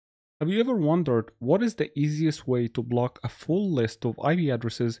Have you ever wondered what is the easiest way to block a full list of IP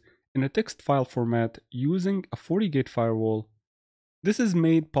addresses in a text file format using a Fortigate firewall? This is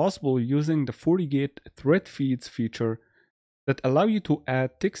made possible using the Fortigate Threatfeeds feature that allow you to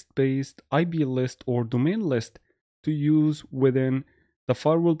add text-based IP list or domain list to use within the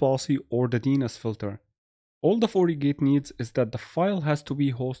firewall policy or the DNS filter. All the Fortigate needs is that the file has to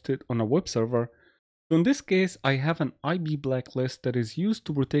be hosted on a web server. So in this case, I have an IP blacklist that is used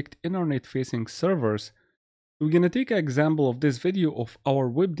to protect internet-facing servers. We're going to take an example of this video of our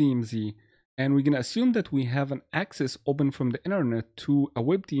web DMZ, and we're going to assume that we have an access open from the internet to a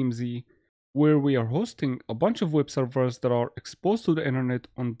web DMZ where we are hosting a bunch of web servers that are exposed to the internet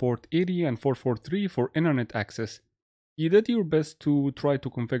on port 80 and 443 for internet access. You did your best to try to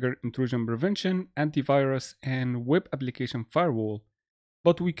configure intrusion prevention, antivirus, and web application firewall.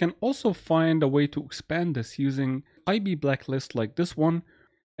 But we can also find a way to expand this using IP blacklist like this one,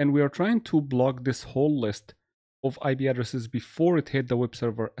 and we are trying to block this whole list of IP addresses before it hit the web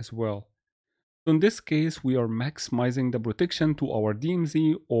server as well. So in this case, we are maximizing the protection to our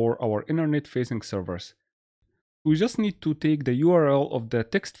DMZ or our internet-facing servers. We just need to take the URL of the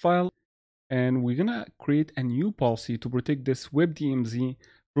text file, and we're gonna create a new policy to protect this web DMZ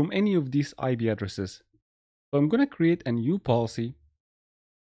from any of these IP addresses. So I'm gonna create a new policy.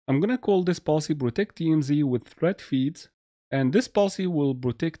 I'm going to call this policy protect DMZ with threat feeds, and this policy will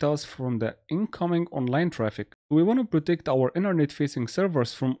protect us from the incoming online traffic. We want to protect our internet facing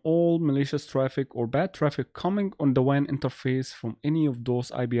servers from all malicious traffic or bad traffic coming on the WAN interface from any of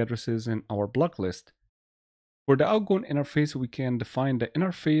those IP addresses in our block list. For the outgoing interface, we can define the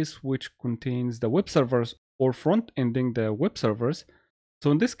interface which contains the web servers or front-ending the web servers.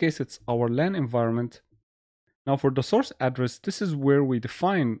 So in this case, it's our LAN environment. Now for the source address, this is where we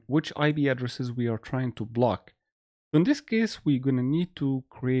define which IP addresses we are trying to block. So in this case, we're going to need to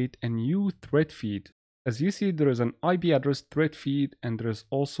create a new threat feed. As you see, there is an IP address threat feed, and there is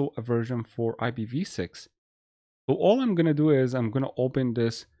also a version for IPv6. So all I'm going to do is I'm going to open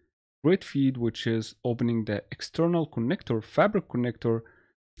this threat feed, which is opening the external connector, fabric connector.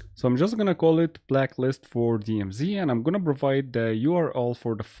 So I'm just going to call it blacklist for DMZ, and I'm going to provide the URL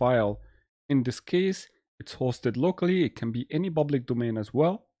for the file. In this case, it's hosted locally. It can be any public domain as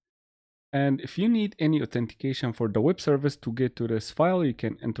well. And if you need any authentication for the web service to get to this file, you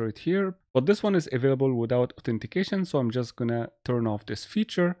can enter it here. But this one is available without authentication, so I'm just gonna turn off this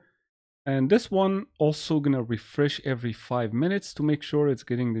feature. And this one also gonna refresh every 5 minutes to make sure it's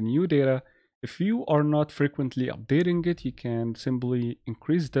getting the new data. If you are not frequently updating it, you can simply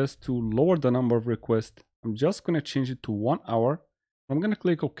increase this to lower the number of requests. I'm just gonna change it to 1 hour. I'm gonna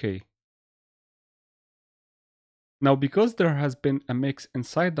click OK. Now, because there has been a mix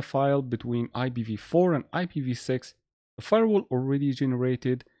inside the file between IPv4 and IPv6, the firewall already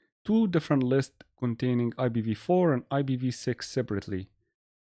generated 2 different lists containing IPv4 and IPv6 separately.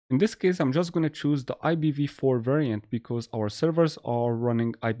 In this case, I'm just going to choose the IPv4 variant because our servers are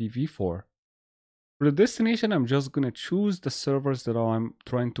running IPv4. For the destination, I'm just going to choose the servers that I'm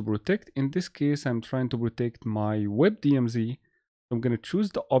trying to protect. In this case, I'm trying to protect my web DMZ. I'm going to choose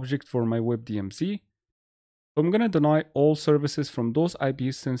the object for my web DMZ. So I'm going to deny all services from those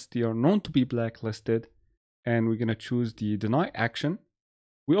IPs since they are known to be blacklisted, and we're going to choose the deny action.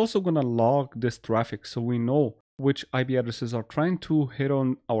 We're also going to log this traffic so we know which IP addresses are trying to hit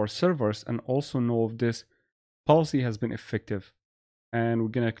on our servers and also know if this policy has been effective. And we're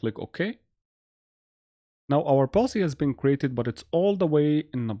going to click OK. Now our policy has been created, but it's all the way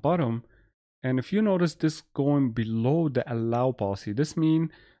in the bottom. And if you notice this going below the allow policy, this means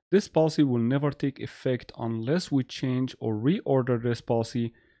this policy will never take effect unless we change or reorder this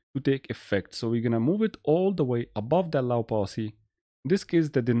policy to take effect. So we're going to move it all the way above the allow policy. In this case,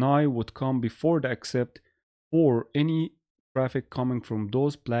 the deny would come before the accept for any traffic coming from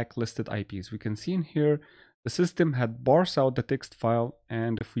those blacklisted IPs. We can see in here, the system had parsed out the text file,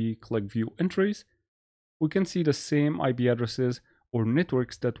 and if we click view entries, we can see the same IP addresses or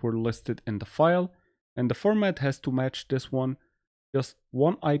networks that were listed in the file, and the format has to match this one. Just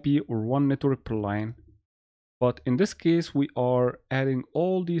one IP or one network per line. But in this case, we are adding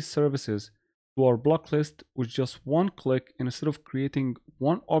all these services to our block list with just one click instead of creating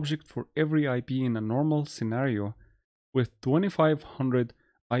one object for every IP in a normal scenario. With 2,500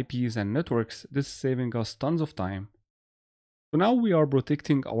 IPs and networks, this is saving us tons of time. So now we are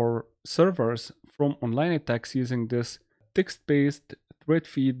protecting our servers from online attacks using this text-based threat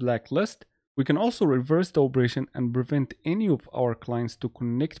feed blacklist. We can also reverse the operation and prevent any of our clients to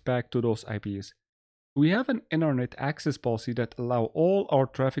connect back to those IPs. We have an internet access policy that allows all our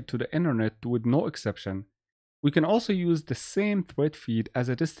traffic to the internet with no exception. We can also use the same threat feed as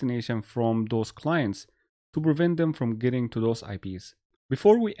a destination from those clients to prevent them from getting to those IPs.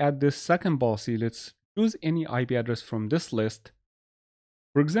 Before we add this second policy, let's choose any IP address from this list.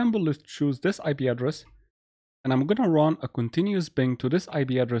 For example, let's choose this IP address, and I'm gonna run a continuous ping to this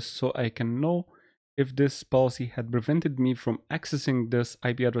IP address so I can know if this policy had prevented me from accessing this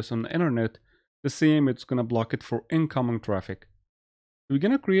IP address on the internet. The same, it's gonna block it for incoming traffic. We're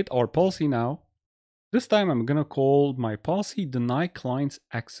gonna create our policy now. This time I'm gonna call my policy deny clients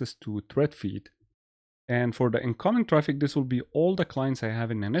access to threat feed. And for the incoming traffic, this will be all the clients I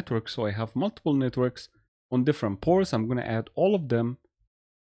have in the network. So I have multiple networks on different ports. I'm gonna add all of them.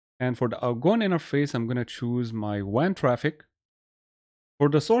 And for the outgoing interface, I'm gonna choose my WAN traffic. For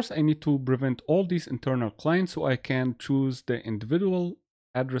the source, I need to prevent all these internal clients, so I can choose the individual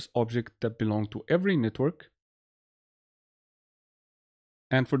address object that belong to every network.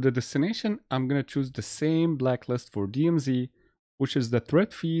 And for the destination, I'm gonna choose the same blacklist for DMZ, which is the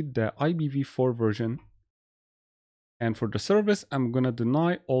threat feed, the IPv4 version. And for the service, I'm gonna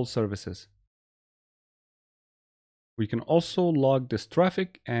deny all services. We can also log this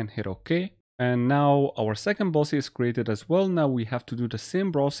traffic and hit OK. And now our second policy is created as well. Now we have to do the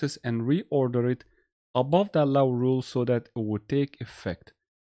same process and reorder it above the allow rule so that it would take effect.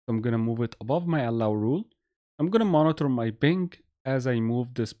 So I'm gonna move it above my allow rule. I'm gonna monitor my ping as I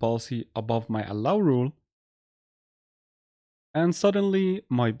move this policy above my allow rule. And suddenly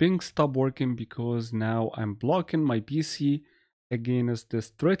my ping stopped working because now I'm blocking my PC against this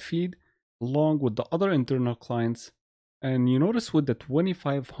threat feed along with the other internal clients. And you notice with the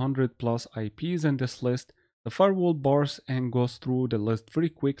 2500 plus IPs in this list, the firewall bars and goes through the list very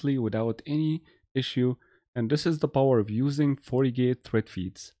quickly without any issue. And this is the power of using Fortigate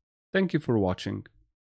Threatfeeds. Thank you for watching.